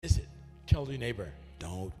Tell your neighbor,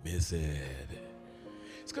 don't miss it.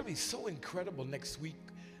 It's going to be so incredible next week.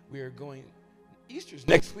 We are going, Easter's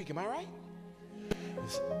next week, am I right?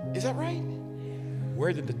 Is that right?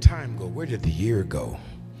 Where did the time go? Where did the year go?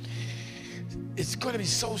 It's going to be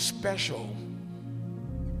so special.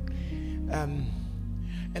 And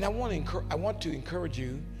I want to encourage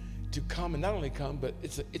you to come, and not only come, but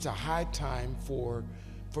it's a high time for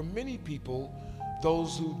many people,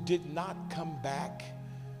 those who did not come back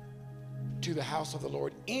to the house of the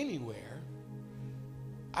Lord anywhere.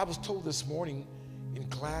 I was told this morning in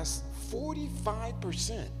class,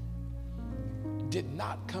 45% did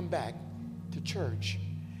not come back to church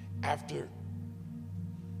after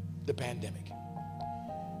the pandemic.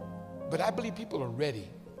 But I believe people are ready.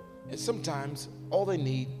 And sometimes all they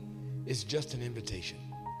need is just an invitation.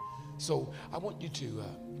 So I want you to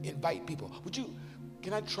invite people.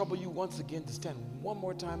 Can I trouble you once again to stand one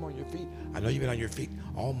more time on your feet? I know you've been on your feet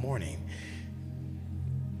all morning.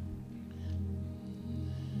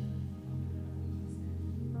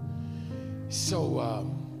 So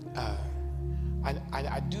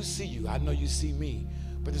I do see you. I know you see me.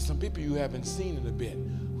 But there's some people you haven't seen in a bit.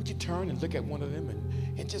 Would you turn and look at one of them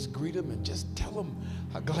and just greet them and just tell them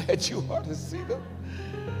how glad you are to see them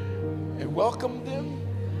and welcome them?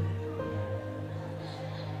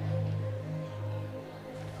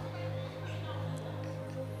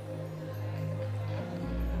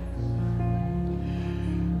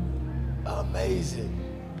 Amazing.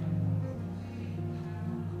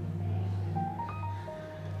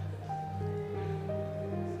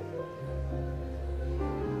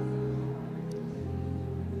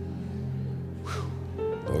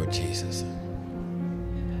 Lord Jesus.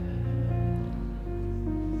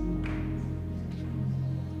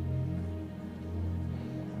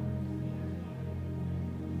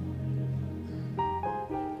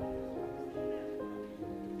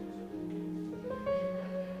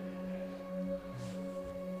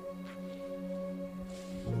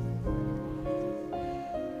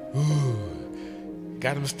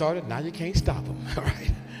 Got them started, now you can't stop them. All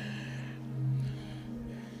right.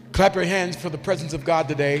 Clap your hands for the presence of God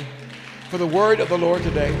today, for the word of the Lord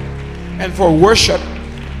today, and for worship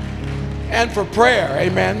and for prayer.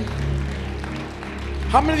 Amen.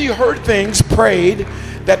 How many of you heard things prayed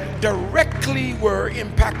that directly were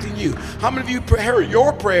impacting you? How many of you heard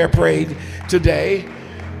your prayer prayed today?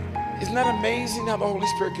 Isn't that amazing how the Holy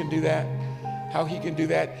Spirit can do that? How he can do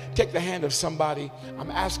that? Take the hand of somebody. I'm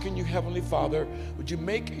asking you, Heavenly Father, would you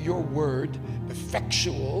make your word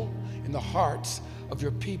effectual in the hearts of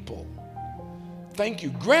your people? Thank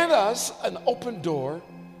you. Grant us an open door.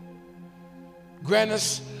 Grant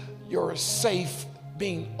us your safe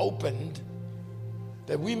being opened,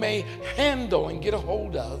 that we may handle and get a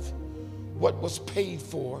hold of what was paid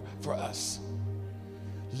for us.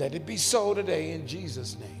 Let it be so today in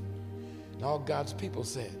Jesus' name. And all God's people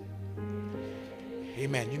said,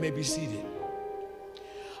 amen. You may be seated.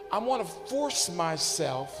 I want to force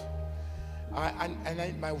myself,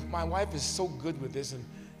 my wife is so good with this,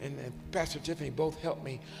 and Pastor Tiffany both helped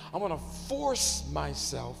me. I want to force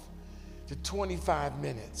myself to 25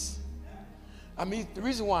 minutes. I mean, the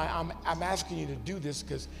reason why I'm asking you to do this,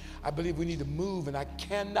 because I believe we need to move, and I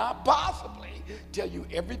cannot possibly tell you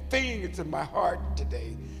everything that's in my heart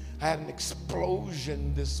today. I had an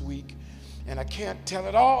explosion this week, and I can't tell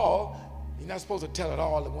it all. You're not supposed to tell it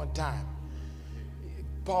all at one time.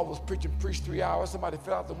 Paul was preached 3 hours. Somebody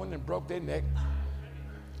fell out the window and broke their neck.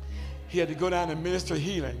 He had to go down and minister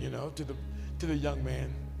healing, to the young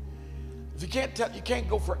man. You can't tell, you can't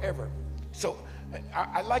go forever. So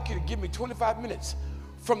I'd like you to give me 25 minutes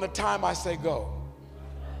from the time I say go.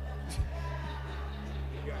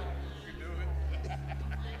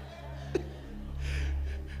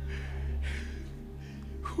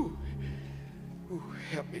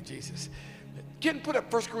 Help me, Jesus. Can you put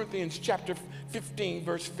up 1 Corinthians chapter 15,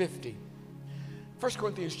 verse 50? 1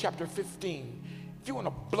 Corinthians chapter 15. If you want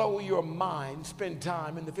to blow your mind, spend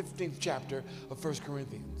time in the 15th chapter of 1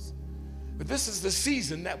 Corinthians. But this is the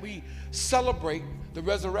season that we celebrate the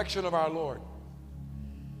resurrection of our Lord.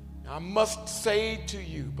 Now, I must say to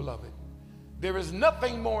you, beloved, there is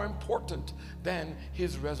nothing more important than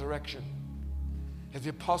his resurrection. As the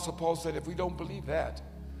Apostle Paul said, if we don't believe that,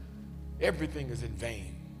 everything is in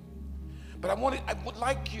vain. But I would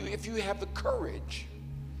like you, if you have the courage,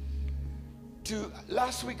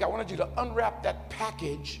 last week I wanted you to unwrap that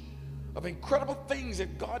package of incredible things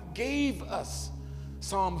that God gave us,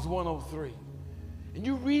 Psalms 103. And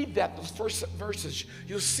you read that, those first verses,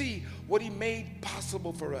 you'll see what he made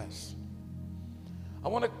possible for us. I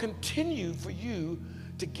want to continue for you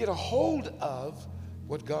to get a hold of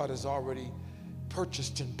what God has already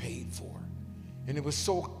purchased and paid for. And it was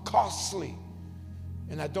so costly.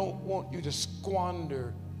 And I don't want you to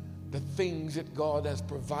squander the things that God has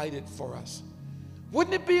provided for us.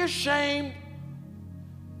 Wouldn't it be a shame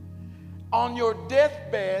on your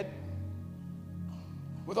deathbed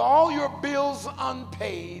with all your bills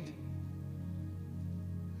unpaid?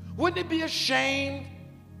 Wouldn't it be a shame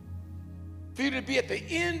for you to be at the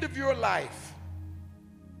end of your life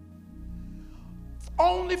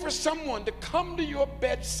only for someone to come to your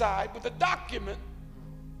bedside with a document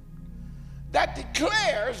that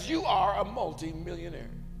declares you are a multimillionaire?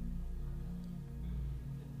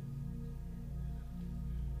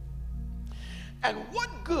 And what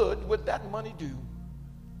good would that money do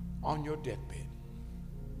on your deathbed?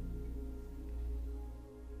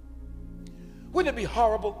 Wouldn't it be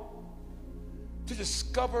horrible to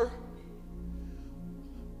discover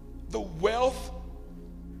the wealth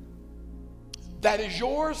that is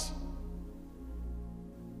yours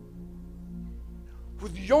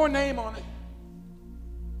with your name on it,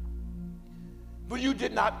 but you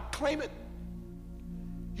did not claim it,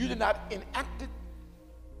 you did not enact it,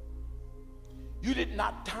 you did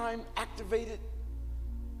not time activate it,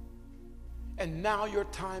 and now your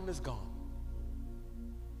time is gone?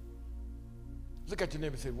 Look at your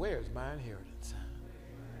neighbor and say, where's my inheritance?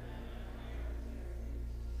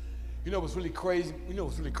 You know what's really crazy? You know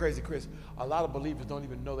what's really crazy, Chris? A lot of believers don't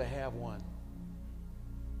even know they have one.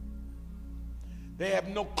 They have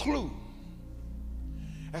no clue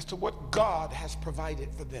as to what God has provided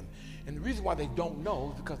for them. And the reason why they don't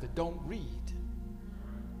know is because they don't read.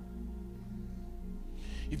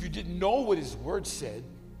 If you didn't know what his word said,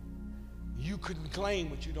 you couldn't claim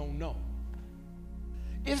what you don't know.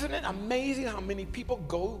 Isn't it amazing how many people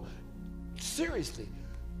go seriously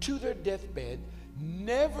to their deathbed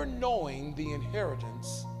never knowing the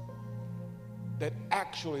inheritance that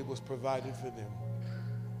actually was provided for them?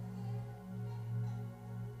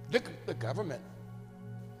 The government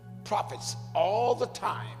profits all the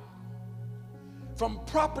time from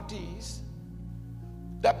properties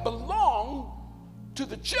that belong to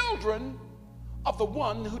the children of the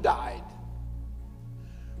one who died.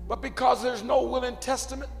 But because there's no will and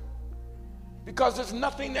testament, because there's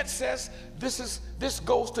nothing that says this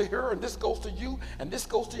goes to her and this goes to you and this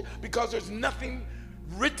goes to you, because there's nothing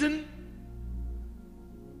written,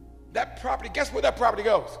 that property, guess where that property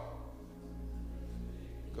goes?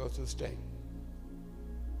 Goes to the state.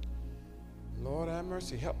 Lord have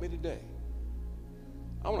mercy, help me today.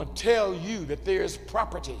 I want to tell you that there's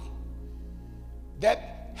property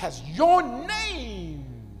that has your name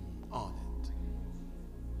on it.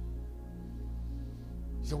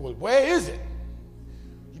 You say, well, where is it?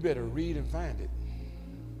 You better read and find it.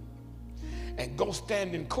 And go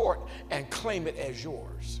stand in court and claim it as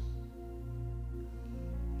yours.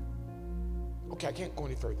 Okay, I can't go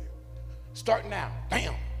any further. Start now.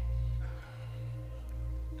 Bam.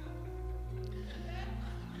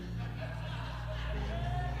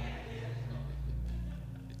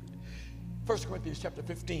 First Corinthians chapter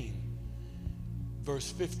 15,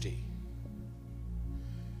 verse 50.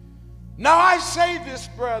 Now I say this,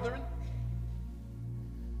 brethren,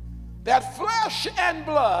 that flesh and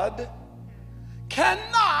blood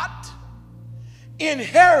cannot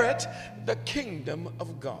inherit the kingdom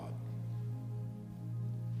of God,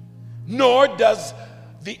 nor does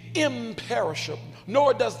the imperishable,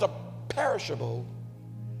 nor does the perishable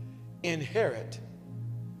inherit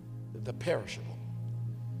the perishable.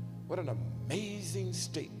 What an amazing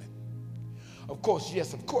statement. Of course,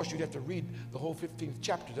 yes, of course, you'd have to read the whole 15th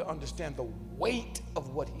chapter to understand the weight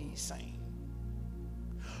of what he's saying.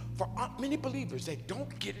 For many believers, they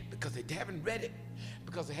don't get it because they haven't read it.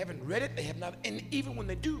 Because they haven't read it, they have not, and even when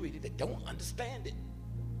they do read it, they don't understand it.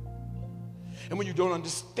 And when you don't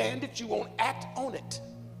understand it, you won't act on it.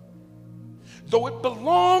 Though it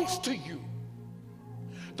belongs to you,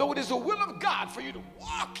 though it is the will of God for you to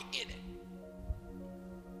walk in it,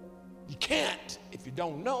 you can't if you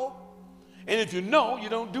don't know. And if you know, you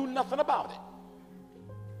don't do nothing about it.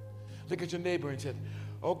 Look at your neighbor and say,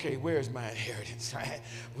 okay, where's my inheritance?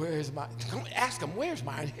 Ask him, where's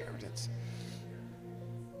my inheritance?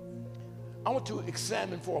 I want to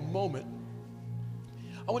examine for a moment.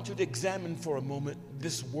 I want you to examine for a moment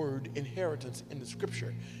this word inheritance in the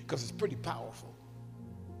scripture, because it's pretty powerful.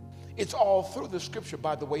 It's all through the scripture,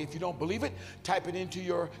 by the way. If you don't believe it, type it into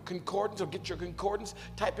your concordance or get your concordance.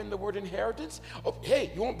 Type in the word inheritance. Oh, hey,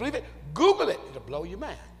 you won't believe it? Google it. It'll blow your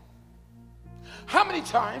mind. How many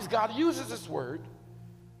times God uses this word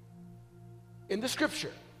in the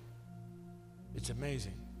scripture? It's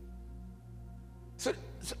amazing. So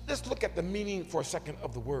let's look at the meaning for a second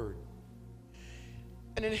of the word.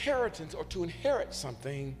 An inheritance, or to inherit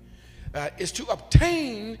something, is to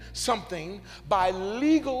obtain something by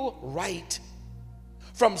legal right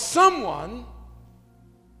from someone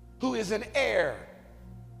who is an heir,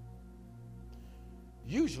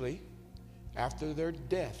 usually after their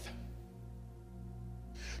death.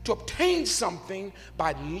 To obtain something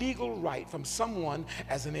by legal right from someone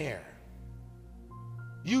as an heir,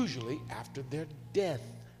 usually after their death.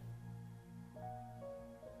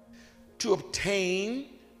 To obtain,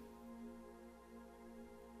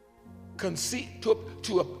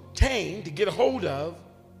 to obtain, to get a hold of,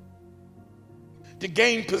 to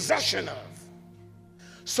gain possession of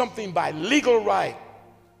something by legal right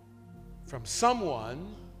from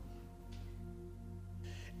someone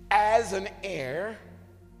as an heir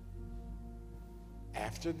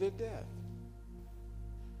after their death.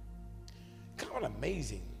 Kind of an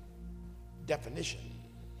amazing definition.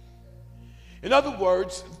 In other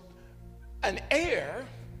words, an heir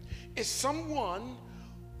is someone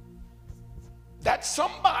that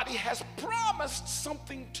somebody has promised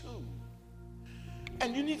something to.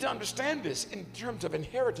 And you need to understand this in terms of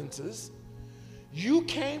inheritances. You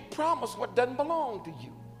can't promise what doesn't belong to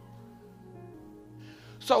you.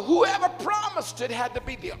 So whoever promised it had to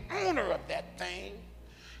be the owner of that thing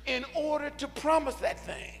in order to promise that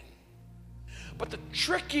thing. But the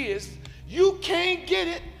trick is, you can't get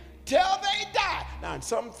it till they die. Now, in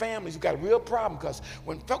some families, we've got a real problem, because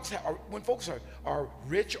when folks are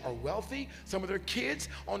rich or wealthy, some of their kids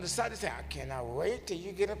on the side, they say, I cannot wait till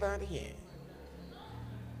you get up out of here.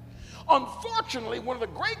 Unfortunately, one of the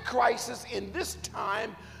great crises in this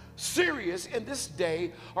time, serious in this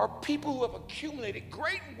day, are people who have accumulated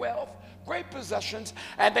great wealth, great possessions,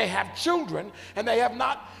 and they have children, and they have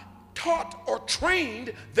not taught or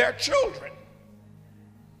trained their children.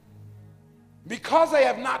 Because they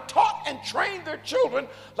have not taught and trained their children,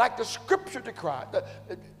 like the scripture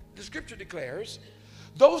declares,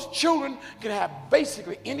 those children can have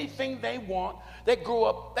basically anything they want. They grow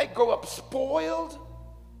up spoiled.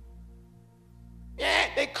 Yeah,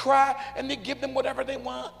 they cry and they give them whatever they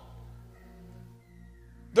want.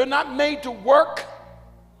 They're not made to work.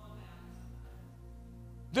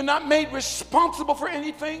 They're not made responsible for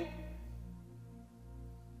anything.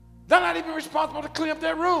 They're not even responsible to clean up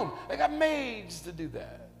their room. They got maids to do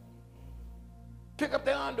that. Pick up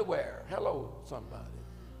their underwear. Hello, somebody.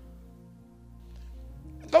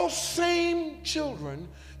 Those same children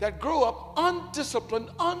that grow up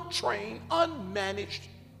undisciplined, untrained, unmanaged,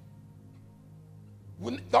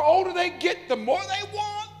 when the older they get, the more they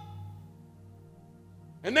want.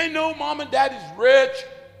 And they know mom and daddy's rich.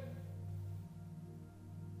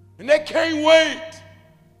 And they can't wait.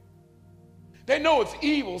 They know it's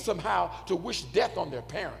evil somehow to wish death on their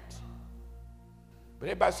parents. But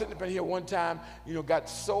everybody sitting up in here one time, got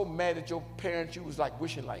so mad at your parents, you was like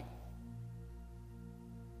wishing like.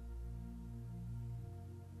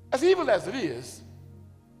 As evil as it is,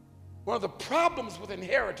 one of the problems with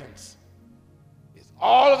inheritance is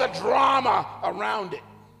all of the drama around it.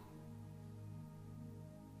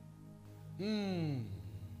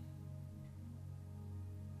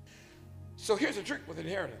 So here's the trick with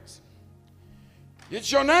inheritance.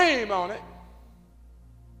 It's your name on it.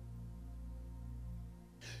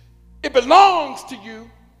 It belongs to you.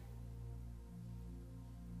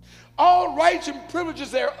 All rights and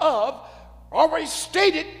privileges thereof are already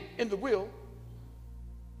stated in the will.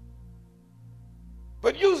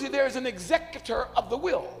 But usually there is an executor of the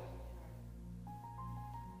will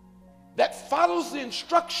that follows the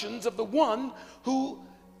instructions of the one who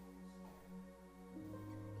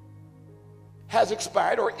has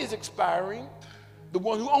expired or is expiring, the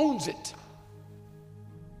one who owns it.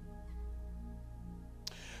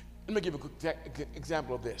 Let me give a quick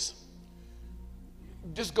example of this.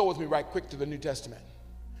 Just go with me right quick to the New Testament.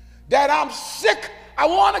 Dad, I'm sick. I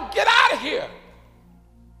want to get out of here.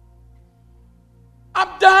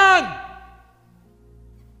 I'm done.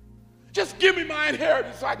 Just give me my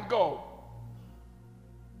inheritance so I can go.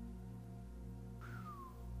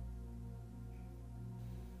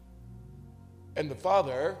 And the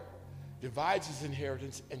father divides his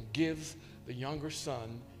inheritance and gives the younger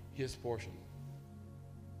son his portion.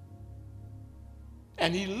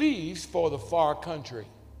 And he leaves for the far country.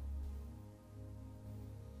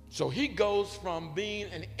 So he goes from being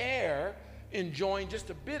an heir, enjoying just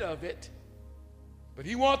a bit of it, but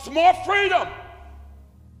he wants more freedom.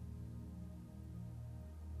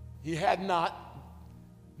 He had not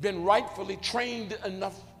been rightfully trained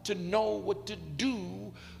enough to know what to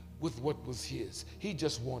do with what was his. He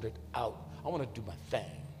just wanted out. I want to do my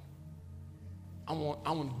thing. I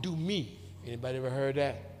want to do me. Anybody ever heard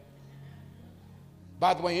that?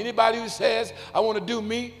 By the way, anybody who says, I want to do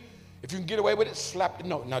me, if you can get away with it, slap it.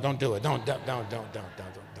 No, don't do it. Don't do it.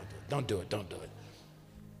 Don't do it.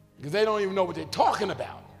 Because they don't even know what they're talking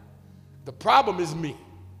about. The problem is me.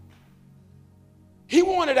 He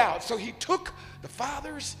wanted out, so he took the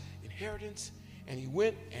father's inheritance and he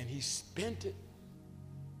went and he spent it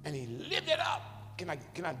and he lived it up. Can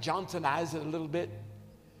I Johnsonize it a little bit?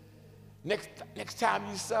 Next time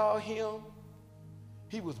you saw him,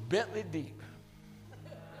 he was Bentley deep.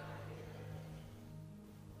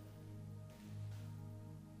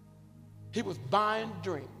 He was buying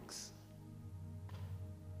drinks,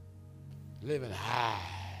 living high.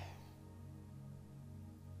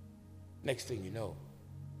 Next thing you know,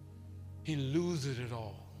 he loses it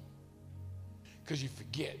all. Because you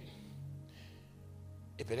forget,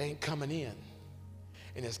 if it ain't coming in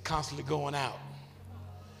and it's constantly going out,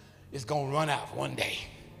 it's going to run out one day.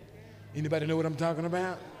 Anybody know what I'm talking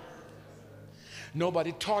about?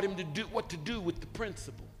 Nobody taught him to do what to do with the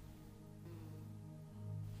principle.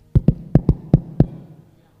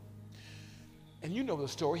 And you know the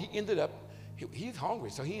story. He ended up, he's hungry,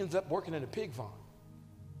 so he ends up working in a pig farm.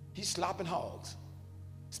 He's slopping hogs.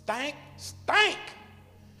 Stank.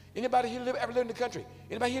 Anybody here ever lived in the country?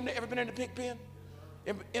 Anybody here ever been in the pig pen?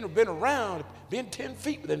 Ever been around, been 10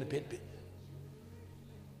 feet within the pig pen?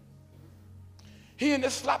 He in there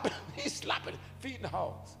slopping, feeding the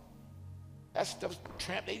hogs. That stuff's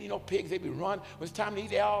tramp. Pigs, they be run. When it's time to eat,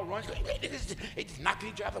 they all run. They just knocking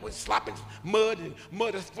each other with slopping mud, and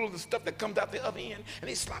mud is full of the stuff that comes out the other end, and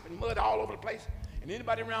they slopping mud all over the place. And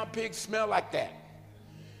anybody around pigs smell like that.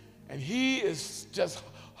 And he is just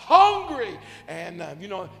hungry. And,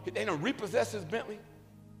 they done repossessed his Bentley.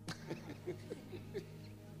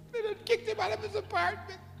 They done kicked him out of his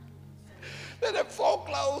apartment. They done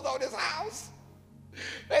foreclosed on his house.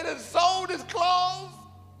 They done sold his clothes.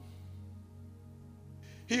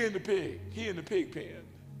 He in the pig pen.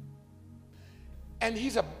 And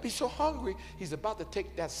he's so hungry, he's about to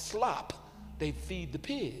take that slop they feed the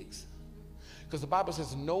pigs. Because the Bible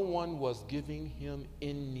says no one was giving him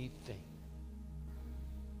anything.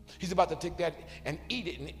 He's about to take that and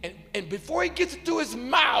eat it. And before he gets it to his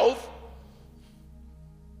mouth,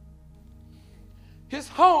 his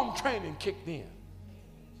home training kicked in.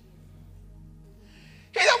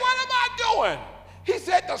 He said, what am I doing? He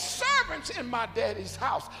said, the servants in my daddy's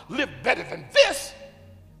house live better than this.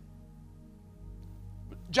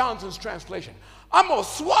 Johnson's translation, I'm going to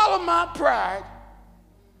swallow my pride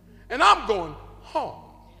and I'm going home.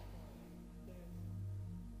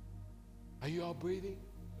 Are you all breathing?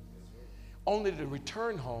 Only to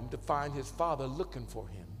return home to find his father looking for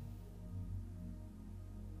him,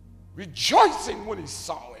 rejoicing when he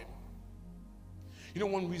saw him. You know,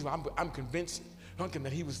 one reason I'm convinced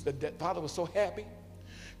that father was so happy,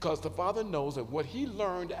 because the father knows that what he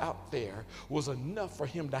learned out there was enough for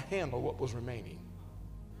him to handle what was remaining.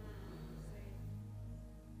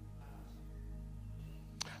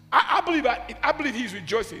 I believe he's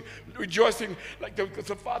rejoicing like because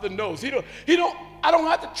the father knows. I don't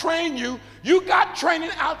have to train you. You got training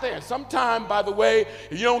out there. Sometime, by the way,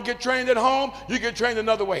 if you don't get trained at home, you get trained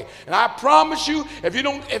another way. And I promise you, if you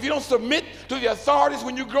don't submit to the authorities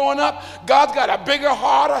when you're growing up, God's got a bigger,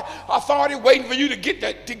 harder authority waiting for you to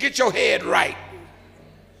get your head right.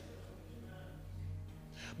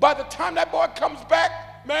 By the time that boy comes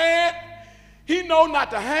back, man, he know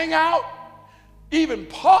not to hang out. Even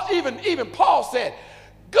Paul said,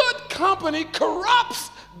 good company corrupts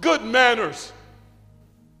good manners.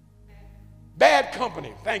 Bad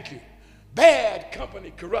company, thank you. Bad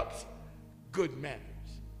company corrupts good manners.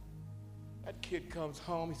 That kid comes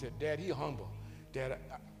home, he said, Dad, he humble. Dad,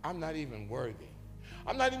 I'm not even worthy.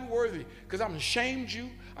 I'm not even worthy because I shamed you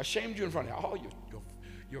in front of all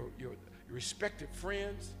your respected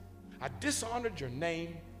friends. I dishonored your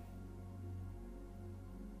name.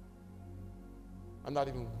 I'm not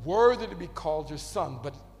even worthy to be called your son,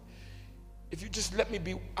 but if you just let me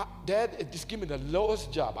be, Dad, just give me the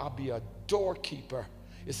lowest job. I'll be a doorkeeper.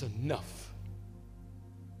 It's enough.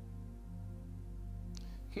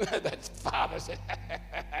 That's father said,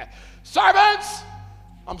 servants,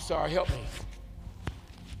 I'm sorry, help me.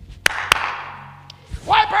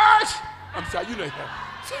 Wipers, I'm sorry, you know that.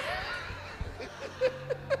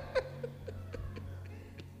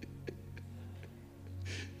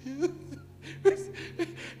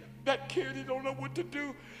 That kid, he don't know what to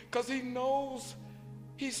do because he knows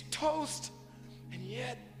he's toast. And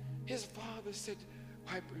yet his father said,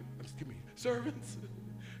 servants,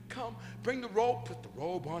 come, bring the robe, put the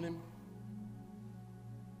robe on him.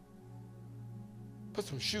 Put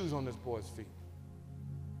some shoes on this boy's feet.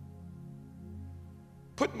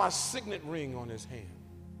 Put my signet ring on his hand.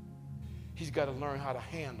 he's got to learn how to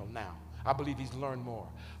handle now. I believe he's learned more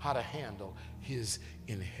how to handle his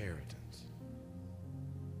inheritance.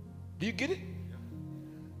 Do you get it?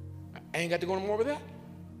 I ain't got to go no more with that.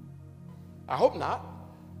 I hope not,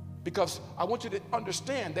 because I want you to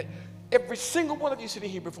understand that every single one of you sitting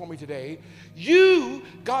here before me today,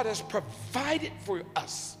 God has provided for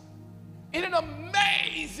us in an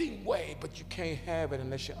amazing way, but you can't have it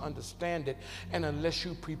unless you understand it and unless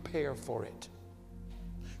you prepare for it.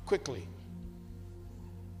 Quickly.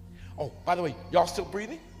 Oh, by the way, y'all still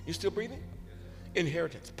breathing? You still breathing?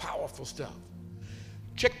 Inheritance, powerful stuff.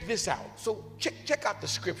 Check this out. So check out the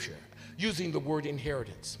scripture using the word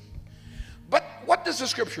inheritance. But what does the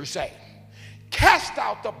scripture say? Cast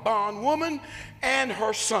out the bondwoman and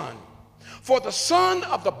her son. For the son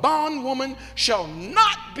of the bondwoman shall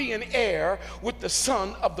not be an heir with the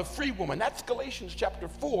son of the free woman. That's Galatians chapter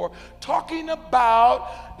 4, talking about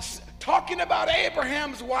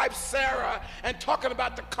Abraham's wife Sarah and talking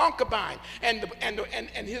about the concubine. And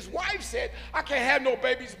his wife said, I can't have no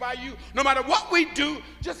babies by you. No matter what we do,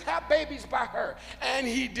 just have babies by her. And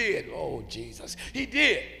he did. Oh, Jesus. He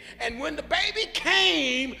did. And when the baby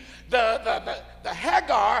came, the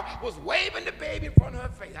Hagar was waving the baby in front of her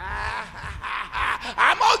face.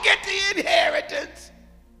 I'm going to get the inheritance.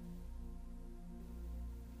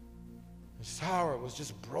 And Sarah was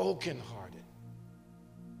just brokenhearted.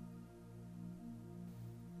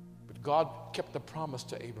 But God kept the promise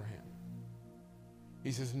to Abraham.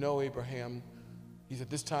 He says, no, Abraham. He said,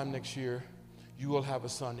 this time next year, you will have a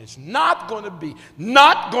son. It's not going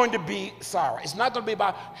to be Sarah. It's not going to be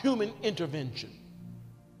by human intervention.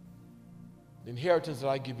 The inheritance that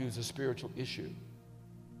I give you is a spiritual issue.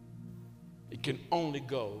 It can only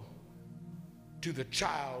go to the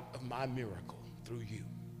child of my miracle through you.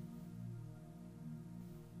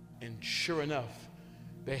 And sure enough,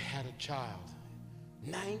 they had a child,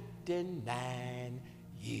 99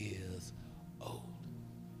 years old.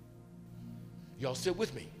 Y'all still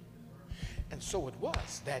with me? And so it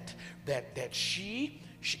was that she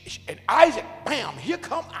and Isaac, bam, here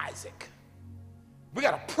come Isaac. We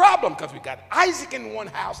got a problem because we got Isaac in one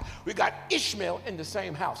house, we got Ishmael in the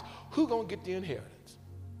same house. Who gonna get the inheritance?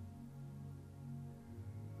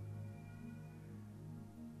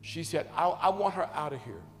 She said, I want her out of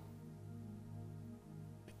here.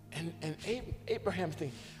 And Abraham's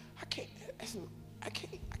thinking, I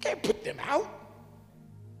can't put them out.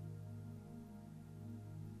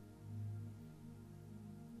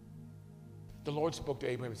 The Lord spoke to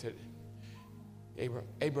Abraham and said,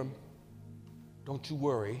 Abram, don't you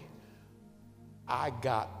worry. I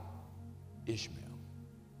got Ishmael.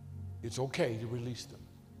 It's okay to release them.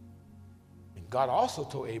 And God also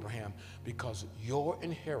told Abraham, because your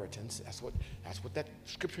inheritance, that's what that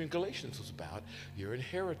scripture in Galatians was about, your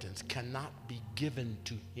inheritance cannot be given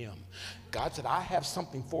to him. God said, I have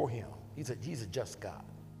something for him. He's a just God.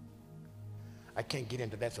 I can't get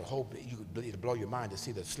into that, so hope you could blow your mind to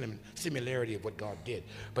see the similarity of what God did.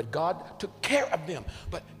 But God took care of them.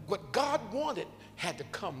 But what God wanted had to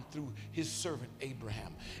come through his servant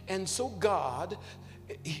Abraham. And so God,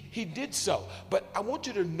 he did so. But I want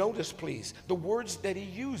you to notice, please, the words that he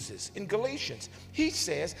uses in Galatians. He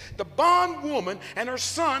says, the bondwoman and her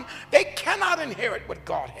son, they cannot inherit what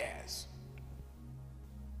God has.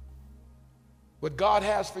 What God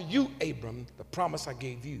has for you, Abram, the promise I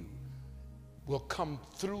gave you, will come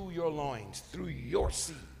through your loins, through your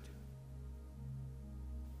seed.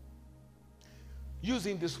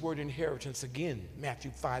 Using this word inheritance again,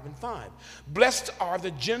 Matthew 5:5. Blessed are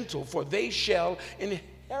the gentle, for they shall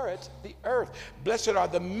inherit the earth. Blessed are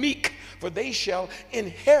the meek, for they shall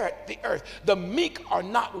inherit the earth. The meek are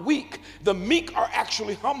not weak. The meek are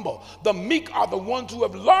actually humble. The meek are the ones who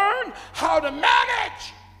have learned how to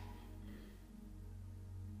manage.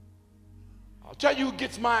 I'll tell you who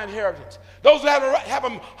gets my inheritance. Those who have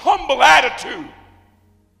a humble attitude.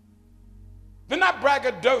 They're not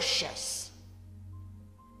braggadocious.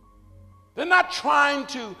 They're not trying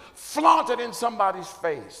to flaunt it in somebody's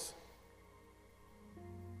face.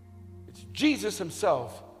 It's Jesus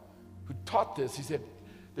himself who taught this. He said,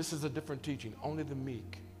 this is a different teaching. Only the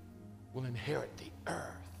meek will inherit the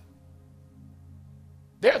earth.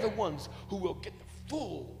 They're the ones who will get the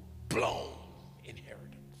full-blown inheritance.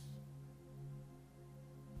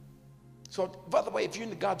 So, by the way, if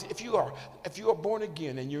you are born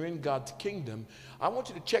again and you're in God's kingdom, I want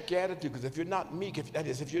you to check your attitude, because if you're not meek,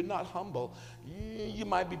 if you're not humble, you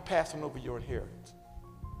might be passing over your inheritance.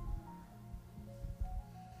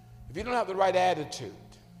 If you don't have the right attitude,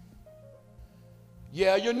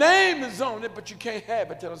 yeah, your name is on it, but you can't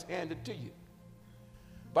have it till it's handed to you.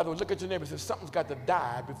 By the way, look at your neighbor and say, something's got to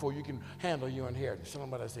die before you can handle your inheritance. Tell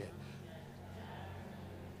them what I said.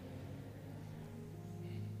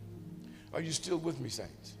 Are you still with me,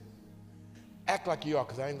 saints? Act like you are,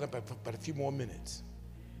 because I ain't got but a few more minutes.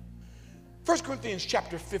 1 Corinthians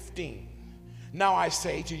chapter 15. Now I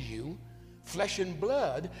say to you, flesh and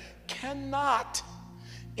blood cannot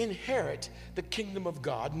inherit the kingdom of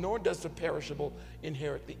God, nor does the perishable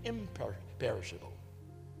inherit the imperishable.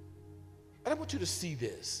 And I want you to see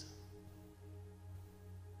this.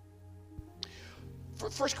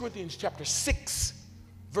 1 Corinthians chapter 6,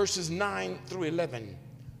 verses 9 through 11.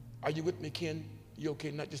 Are you with me, Ken? You okay?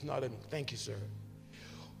 Not just nodding. Thank you, sir.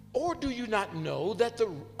 Or do you not know that the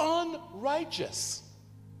unrighteous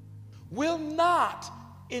will not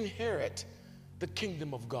inherit the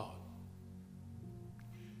kingdom of God?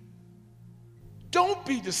 Don't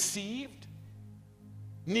be deceived.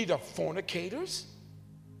 Neither fornicators,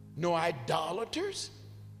 nor idolaters,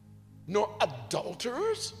 nor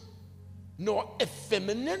adulterers, nor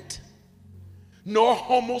effeminate, nor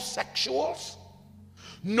homosexuals,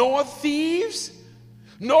 nor thieves,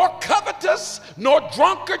 nor covetous, nor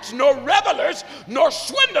drunkards, nor revelers, nor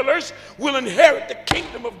swindlers will inherit the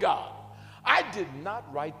kingdom of God. I did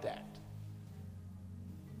not write that.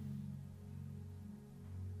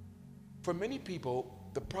 For many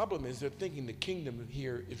people, the problem is they're thinking the kingdom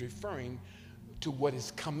here is referring to what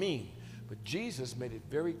is coming. But Jesus made it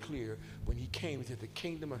very clear when he came, he said the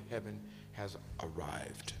kingdom of heaven has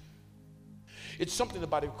arrived. It's something the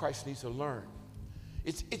body of Christ needs to learn.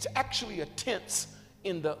 It's actually a tense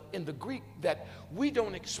in the Greek that we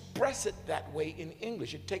don't express it that way in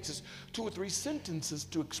English. It takes us 2 or 3 sentences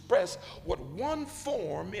to express what one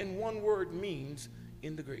form in one word means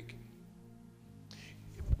in the Greek.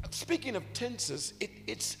 Speaking of tenses,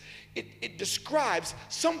 it describes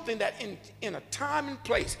something that in a time and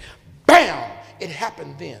place, bam, it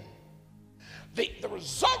happened then. The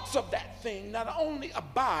results of that thing not only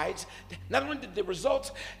abides, not only did the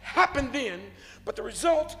results happen then, but the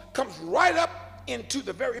result comes right up into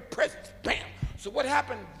the very present. Bam. So what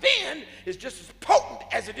happened then is just as potent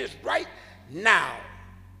as it is right now.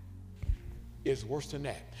 It's worse than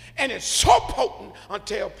that. And it's so potent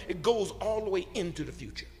until it goes all the way into the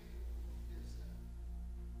future.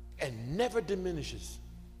 And never diminishes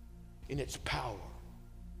in its power.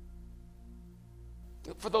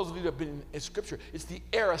 For those of you that have been in Scripture, it's the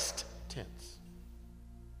aorist tense.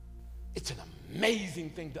 It's an amazing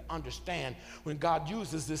thing to understand when God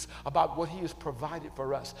uses this about what he has provided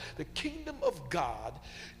for us. The kingdom of God,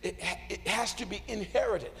 it has to be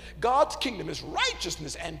inherited. God's kingdom is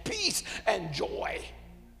righteousness and peace and joy.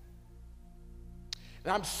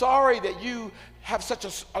 And I'm sorry that you have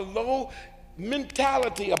such a low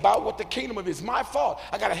mentality about what the kingdom of is. My fault.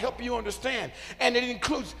 I got to help you understand. And it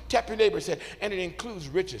includes, tap your neighbor and say, and it includes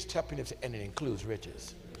riches. Tap your neighbor and say, and it includes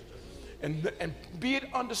riches. And be it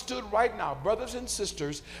understood right now, brothers and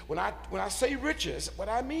sisters, when I say riches, what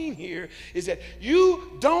I mean here is that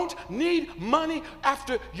you don't need money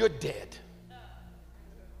after you're dead.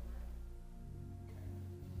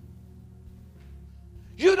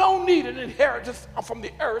 You don't need an inheritance from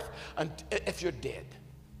the earth if you're dead.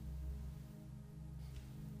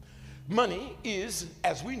 Money is,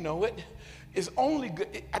 as we know it, is only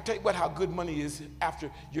good. I tell you what, how good money is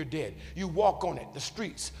after you're dead. You walk on it. The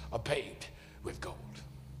streets are paved with gold.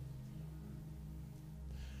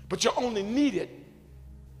 But you only need it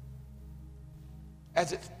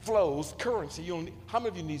as it flows, currency. How many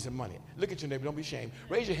of you need some money? Look at your neighbor. Don't be ashamed.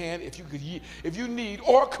 Raise your hand if you need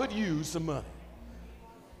or could use some money.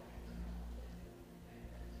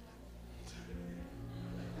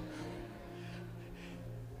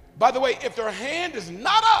 By the way, if their hand is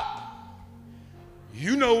not up,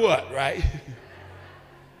 you know what, right?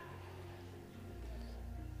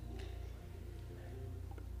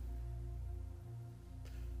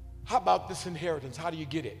 How about this inheritance? How do you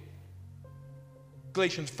get it?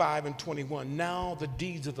 Galatians 5:21. Now the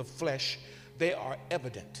deeds of the flesh, they are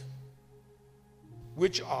evident,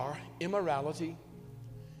 which are immorality,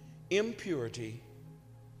 impurity,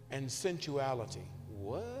 and sensuality.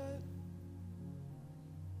 What?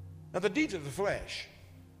 Now the deeds of the flesh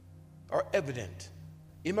are evident.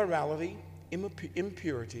 Immorality,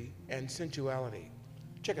 impurity, and sensuality.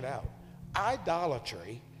 Check it out.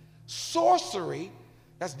 Idolatry, sorcery,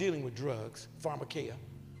 that's dealing with drugs, pharmakeia.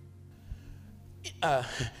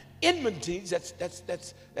 Enmities,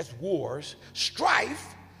 that's wars.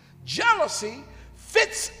 Strife, jealousy,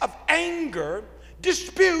 fits of anger,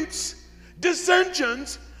 disputes,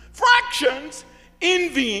 dissensions, fractions,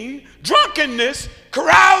 envying, drunkenness,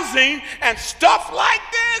 carousing, and stuff like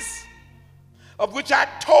this, of which I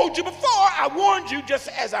told you before. I warned you, just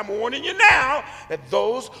as I'm warning you now, that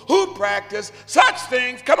those who practice such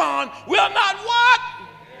things, come on, will not what?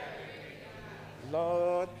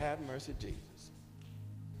 Lord, have mercy, Jesus.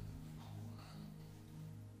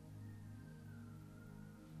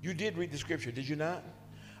 You did read the scripture, did you not?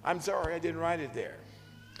 I'm sorry, I didn't write it there.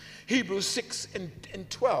 Hebrews 6 and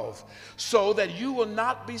 12. So that you will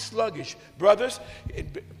not be sluggish. Brothers,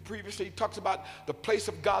 it previously talks about the place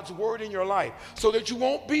of God's word in your life. So that you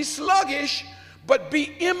won't be sluggish, but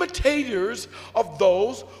be imitators of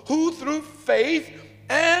those who through faith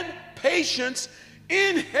and patience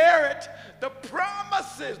inherit the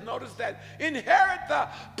promises. Notice that. Inherit the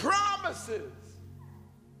promises.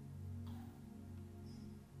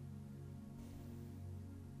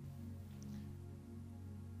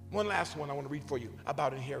 One last one I want to read for you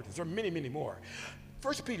about inheritance. There are many, many more.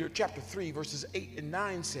 1 Peter chapter 3, verses 8 and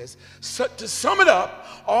 9 says, so to sum it up,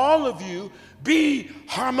 all of you be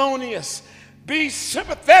harmonious, be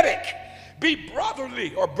sympathetic, be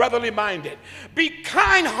brotherly or brotherly minded, be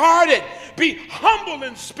kind-hearted, be humble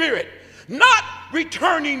in spirit, not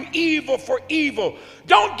returning evil for evil.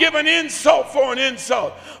 Don't give an insult for an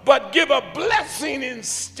insult, but give a blessing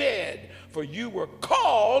instead. For you were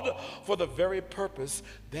called for the very purpose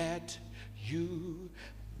that you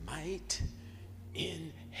might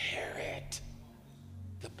inherit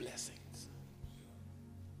the blessings.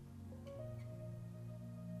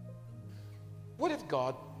 What if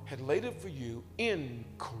God had laid up for you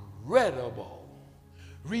incredible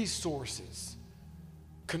resources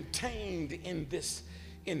contained in this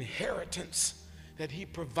inheritance that he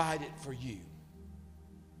provided for you?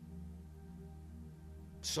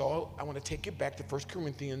 So I want to take you back to 1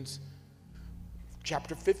 Corinthians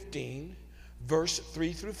chapter 15, verse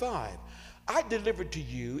 3 through 5. I delivered to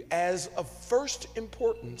you as of first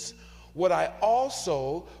importance what I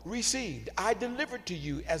also received. I delivered to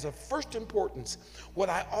you as of first importance what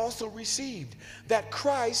I also received, that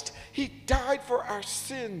Christ, he died for our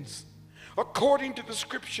sins according to the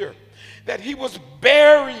scripture, that he was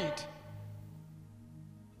buried.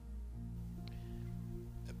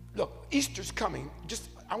 Look, Easter's coming.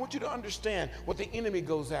 I want you to understand what the enemy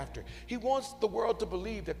goes after. He wants the world to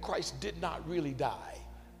believe that Christ did not really die.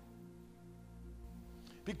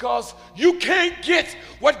 Because you can't get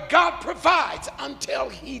what God provides until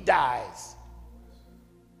he dies.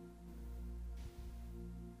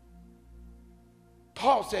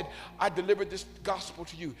 Paul said, I delivered this gospel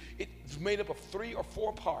to you. It's made up of 3 or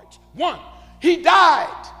 4 parts. 1, he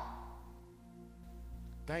died.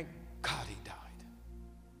 Thank God he died.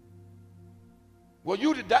 Well,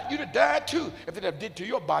 you'd have died too if they did to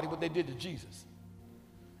your body what they did to Jesus.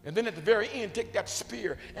 And then at the very end, take that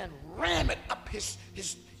spear and ram it up his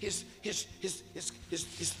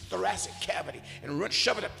thoracic cavity and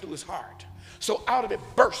shove it up through his heart. So out of it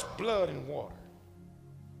burst blood and water.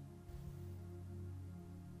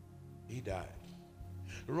 He died.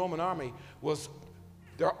 The Roman army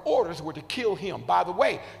their orders were to kill him. By the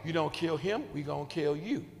way, you don't kill him, we're going to kill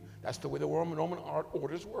you. That's the way the Roman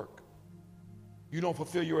orders work. You don't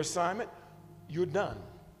fulfill your assignment, you're done.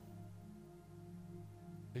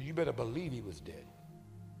 You better believe he was dead.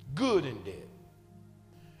 Good and dead.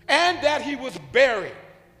 And that he was buried.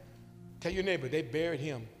 Tell your neighbor, they buried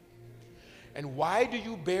him. And why do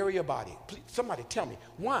you bury a body? Please, somebody tell me,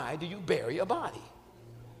 why do you bury a body?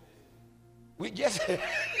 Yes,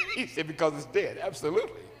 he said because it's dead.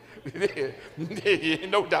 Absolutely.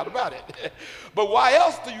 No doubt about it. But why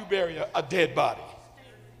else do you bury a dead body?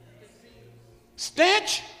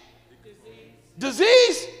 Stench?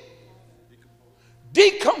 Disease?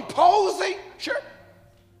 Decomposing? Sure.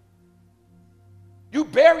 You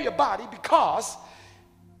bury a body because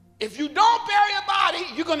if you don't bury a body,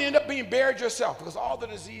 you're going to end up being buried yourself, because all the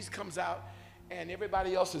disease comes out and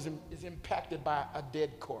everybody else is impacted by a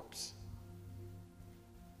dead corpse.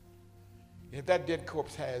 If that dead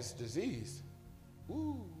corpse has disease,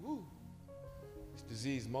 this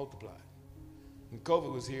disease multiplied. When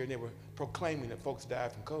COVID was here and they were proclaiming that folks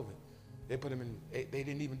died from COVID, they put them in, they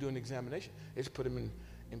didn't even do an examination. They just put them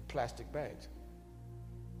in plastic bags.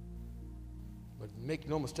 But make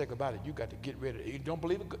no mistake about it, you got to get rid of it. You don't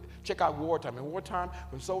believe it? Check out wartime. In wartime,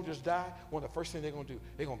 when soldiers die, one of the first things they're going to do,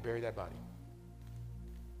 they're going to bury that body.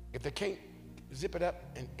 If they can't zip it up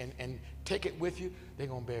and take it with you, they're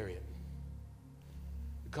going to bury it.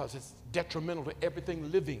 Because it's detrimental to everything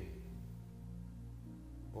living.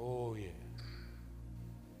 Oh, yeah.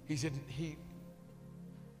 He said he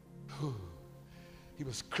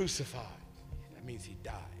was crucified. That means he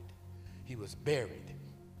died. He was buried.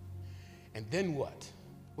 And then what?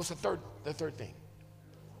 What's the third thing?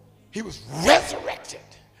 He was resurrected.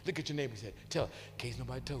 Look at your neighbor and say, in case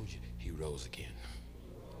nobody told you, he rose again.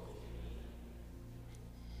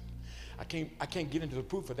 I can't get into the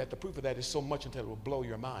proof of that. The proof of that is so much until it will blow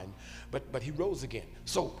your mind. But he rose again.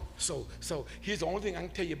 So here's the only thing I can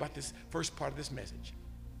tell you about this first part of this message.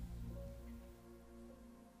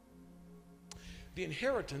 The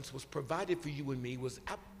inheritance was provided for you and me was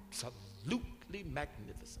absolutely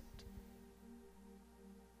magnificent.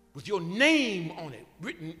 With your name on it,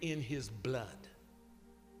 written in his blood.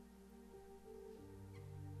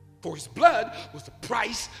 For his blood was the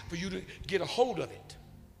price for you to get a hold of it.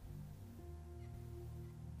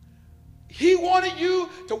 He wanted you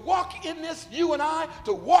to walk in this, you and I,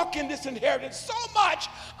 to walk in this inheritance so much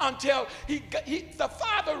until the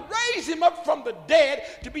Father raised him up from the dead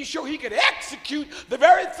to be sure he could execute the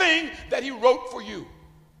very thing that he wrote for you.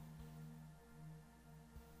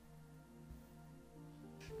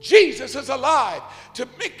 Jesus is alive to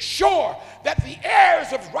make sure that the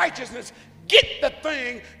heirs of righteousness get the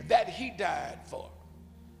thing that he died for.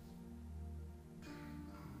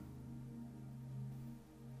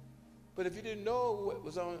 But if you didn't know what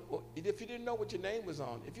was on, if you didn't know what your name was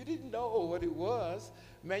on, if you didn't know what it was,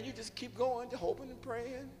 man, you just keep going, hoping and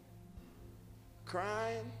praying,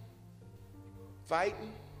 crying,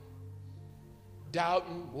 fighting,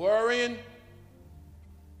 doubting, worrying,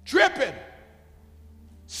 tripping,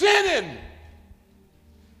 sinning.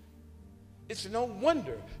 It's no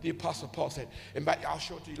wonder the Apostle Paul said, and I'll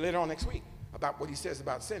show it to you later on next week, about what he says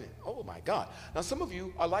about sinning. Oh my God. Now some of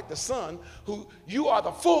you are like the son who you are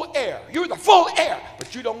the full heir. You're the full heir,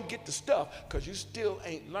 but you don't get the stuff because you still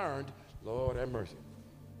ain't learned. Lord have mercy.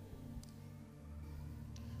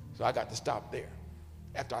 So I got to stop there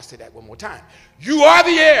after I say that one more time. You are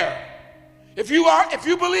the heir. If you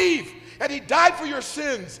believe that he died for your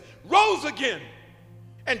sins, rose again,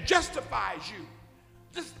 and justifies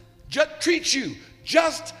you, just treats you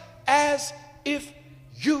just as if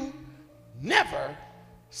you never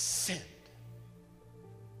sinned.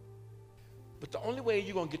 But the only way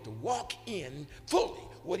you're going to get to walk in fully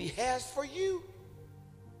what he has for you,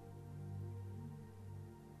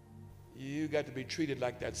 you got to be treated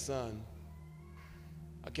like that son.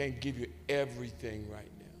 I can't give you everything right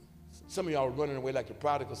now. Some of y'all are running away like the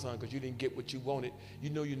prodigal son because you didn't get what you wanted. You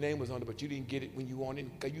know your name was on it, but you didn't get it when you wanted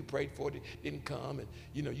it because you prayed for it, it didn't come, and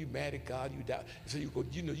you mad at God, you doubt. So you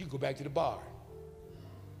go back to the bar.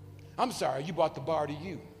 I'm sorry, you brought the bar to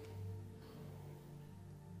you.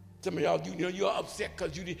 Some of y'all, you're upset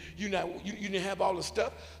because you didn't have all the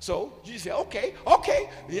stuff. So you say, okay.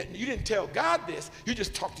 You didn't tell God this. You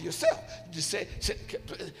just talk to yourself. You just say,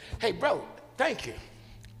 hey, bro, thank you.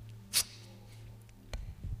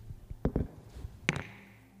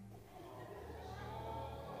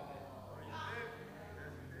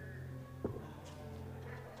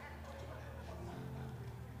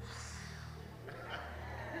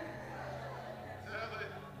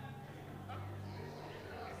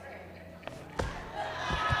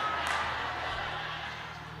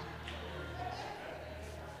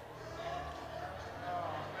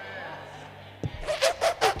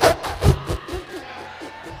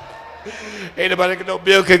 Ain't nobody got no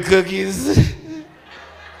milk and cookies.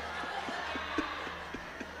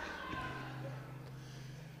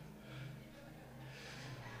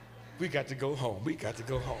 We got to go home.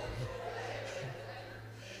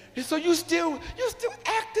 And so you still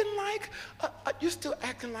acting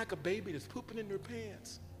like a baby that's pooping in their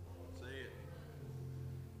pants.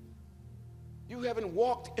 You haven't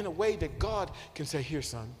walked in a way that God can say, here,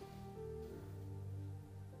 son,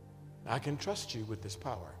 I can trust you with this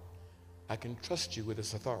power. I can trust you with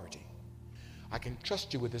this authority. I can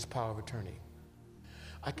trust you with this power of attorney.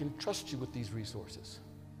 I can trust you with these resources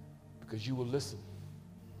because you will listen.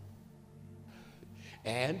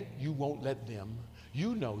 And you won't let them,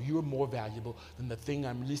 you're more valuable than the thing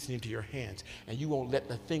I'm listening to your hands, and you won't let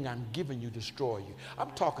the thing I'm giving you destroy you.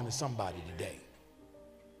 I'm talking to somebody today.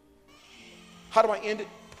 How do I end it?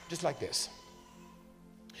 Just like this.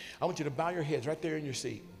 I want you to bow your heads right there in your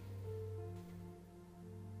seat.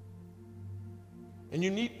 And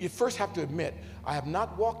you first have to admit, I have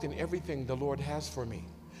not walked in everything the Lord has for me.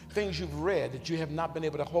 Things you've read that you have not been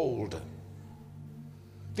able to hold.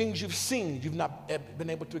 Things you've seen you've not been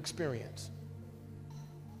able to experience.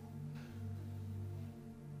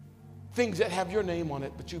 Things that have your name on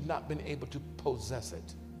it, but you've not been able to possess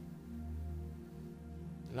it.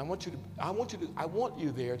 And I want you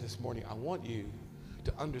there this morning. I want you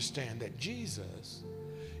to understand that Jesus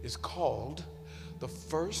is called the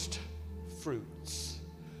first fruits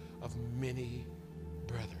of many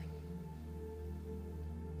brethren.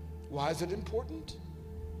 Why is it important?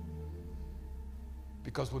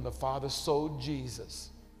 Because when the Father sowed Jesus,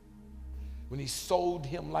 when he sowed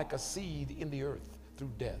him like a seed in the earth through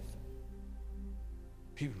death,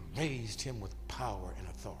 He raised him with power and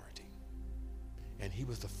authority. And he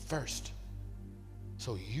was the first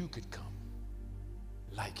so you could come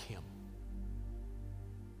like him.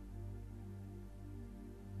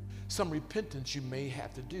 Some repentance you may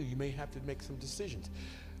have to do. You may have to make some decisions.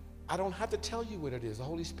 I don't have to tell you what it is. The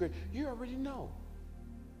Holy Spirit, you already know.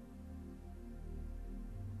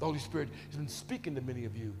 The Holy Spirit has been speaking to many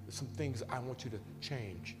of you. There's some things I want you to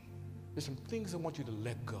change. There's some things I want you to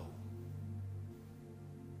let go.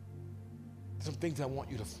 Some things I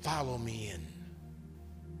want you to follow me in.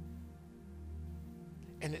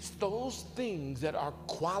 And it's those things that are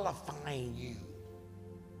qualifying you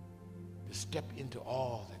to step into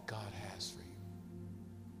all that God has for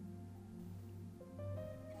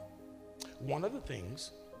you. One of the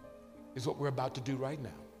things is what we're about to do right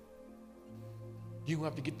now. You're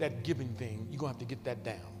going to have to get that giving thing, you're going to have to get that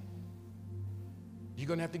down. You're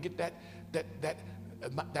going to have to get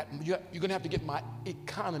you're going to have to get my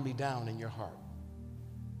economy down in your heart.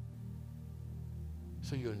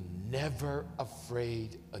 So you're never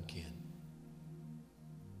afraid again.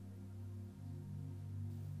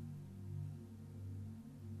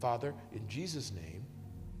 Father, in Jesus' name,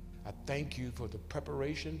 I thank you for the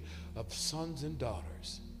preparation of sons and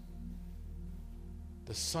daughters,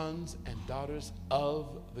 the sons and daughters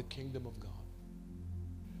of the kingdom of God,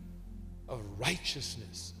 of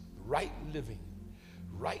righteousness, right living,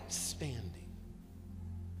 right standing,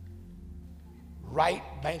 right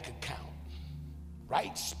bank account,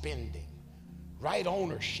 right spending, right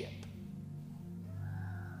ownership,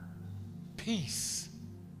 peace,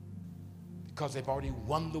 because they've already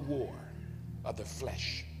won the war of the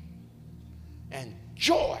flesh, and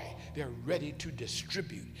joy, they're ready to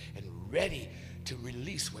distribute and ready to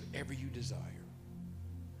release whatever you desire.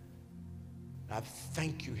 I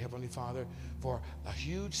thank you, Heavenly Father, for a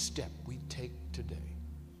huge step we take today.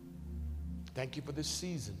 Thank you for this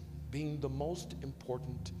season being the most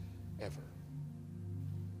important ever.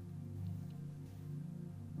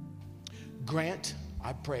 Grant,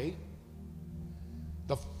 I pray,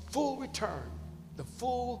 the full return, the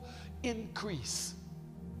full increase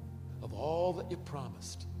of all that you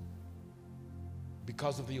promised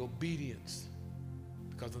because of the obedience,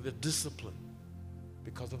 because of the discipline,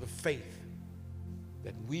 because of the faith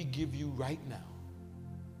that we give you right now.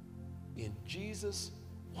 In Jesus'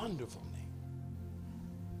 wonderful name.